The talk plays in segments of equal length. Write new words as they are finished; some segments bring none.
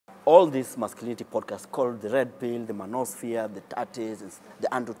all these masculinity podcasts called the Red Pill, the Manosphere, the Tatis,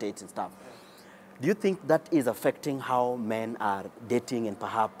 the Andrew Tate and stuff. Do you think that is affecting how men are dating and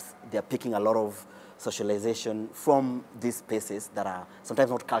perhaps they're picking a lot of socialization from these spaces that are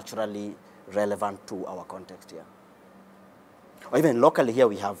sometimes not culturally relevant to our context here? Or even locally here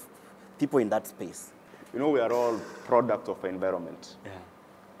we have people in that space. You know, we are all products of environment.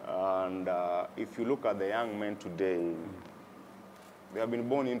 Yeah. And if you look at the young men today, they have been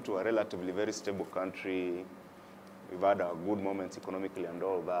born into a relatively very stable country. We've had our good moments economically and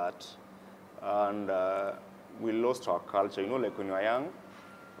all that. And we lost our culture. You know, like when you were young,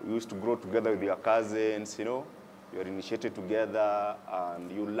 we used to grow together with your cousins, you know. You're initiated together, and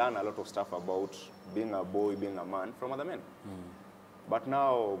you learn a lot of stuff about being a boy, being a man from other men. But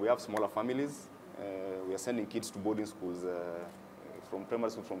now we have smaller families. We are sending kids to boarding schools from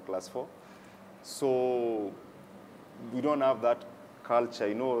primary school from class 4. So we don't have that culture,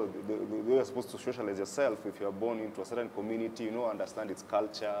 you know, the way you're supposed to socialize yourself. If you're born into a certain community, you know, understand its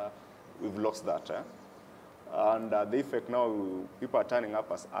culture. We've lost that. And the effect now, people are turning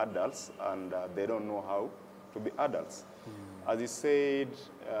up as adults, and they don't know how to be adults. As you said,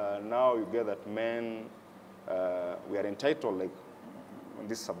 now you get that men, we are entitled, like,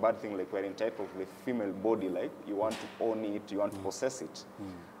 this is a bad thing, like we're entitled to the female body, like you want to own it, you want to possess it.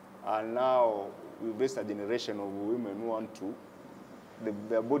 And now we've raised a generation of women who want to,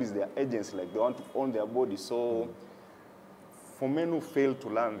 their bodies, their agency, like they want to own their body. So for men who fail to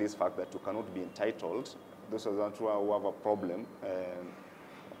learn this fact that you cannot be entitled, those are the ones who have a problem.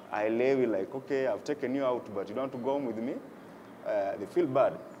 I lay like, okay, I've taken you out, but you don't want to go home with me. They feel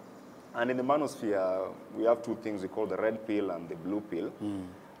bad. And in the manosphere, we have two things we call the red pill and the blue pill.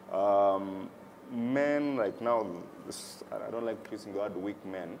 Men right now, I don't like using the word weak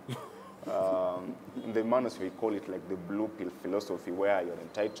men. In the manosphere, we call it like the blue pill philosophy, where you're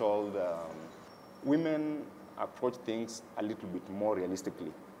entitled. Women approach things a little bit more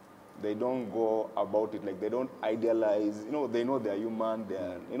realistically. They don't go about it like they don't idealize. You know, they know they're human.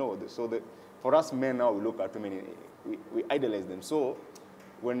 They're, you know, for us men now, we look at women, we idolize them. So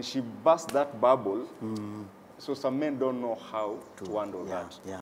when she bursts that bubble, so some men don't know how to handle that.